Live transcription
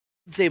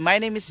Say, my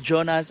name is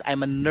Jonas.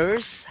 I'm a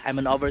nurse. I'm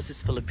an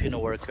overseas Filipino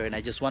worker, and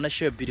I just want to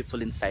share a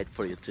beautiful insight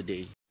for you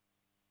today.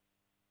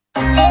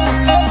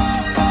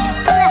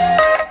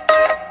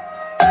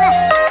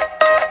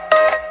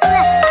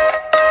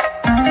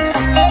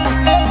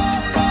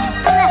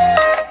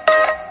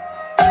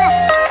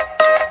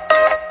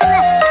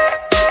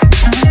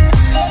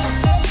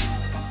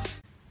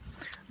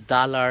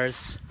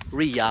 Dollars,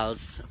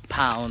 reals,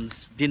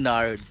 pounds,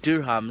 dinar,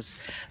 dirhams.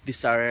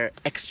 These are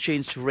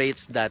exchange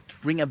rates that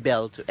ring a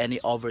bell to any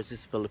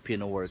overseas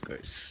Filipino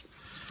workers.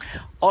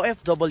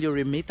 OFW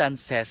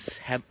remittances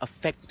have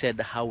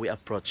affected how we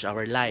approach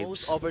our lives.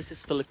 Most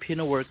overseas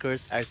Filipino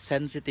workers are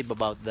sensitive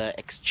about the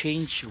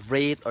exchange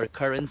rate or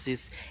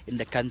currencies in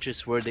the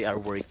countries where they are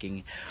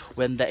working.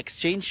 When the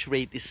exchange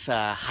rate is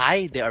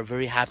high, they are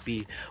very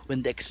happy.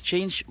 When the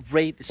exchange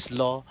rate is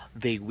low,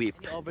 they weep.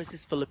 The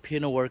overseas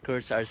Filipino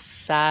workers are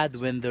sad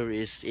when there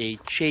is a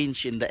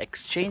change in the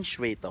exchange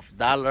rate of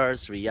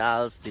dollars,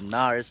 reals,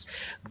 dinars,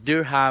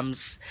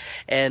 dirhams.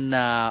 And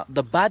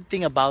the bad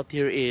thing about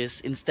here is,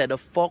 instead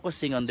of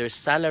focusing on their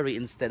salary,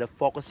 instead of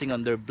focusing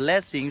on their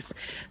blessings,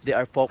 they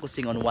are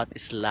focusing on what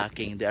is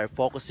lacking. They are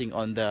focusing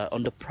on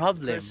the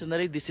problem.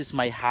 Personally, this is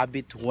my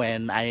habit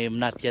when I am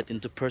not yet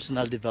into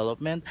personal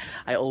development.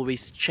 I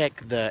always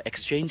check the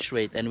exchange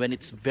rate, and when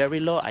it's very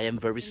low, I am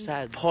very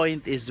sad.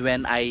 Point is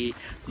when I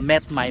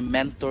met my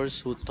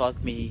mentors who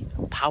taught me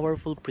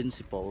powerful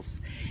principles,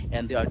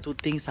 and there are two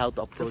things how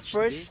to approach. The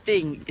first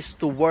thing is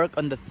to work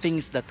on the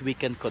things that we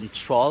can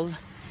control.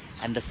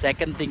 And the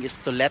second thing is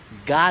to let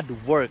God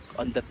work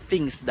on the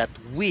things that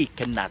we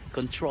cannot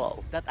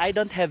control. That I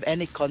don't have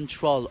any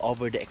control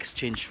over the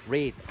exchange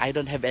rate. I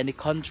don't have any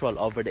control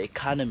over the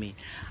economy.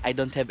 I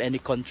don't have any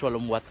control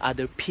on what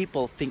other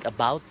people think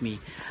about me.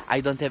 I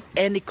don't have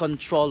any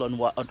control on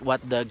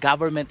what the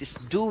government is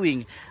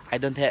doing. I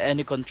don't have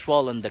any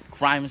control on the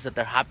crimes that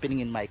are happening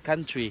in my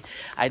country.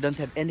 I don't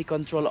have any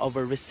control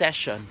over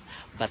recession.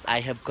 But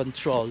I have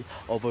control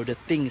over the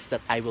things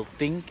that I will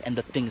think and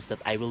the things that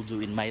I will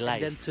do in my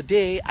life. And then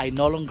today, I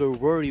no longer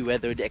worry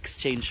whether the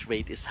exchange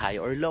rate is high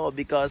or low,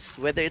 because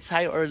whether it's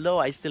high or low,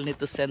 I still need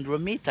to send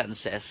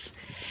remittances.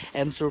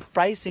 And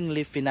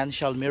surprisingly,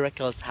 financial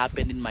miracles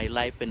happened in my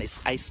life when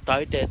I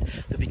started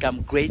to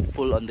become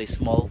grateful on the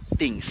small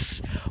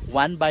things.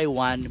 One by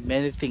one,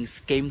 many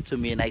things came to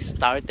me and I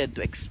started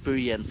to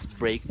experience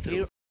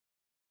breakthrough. Here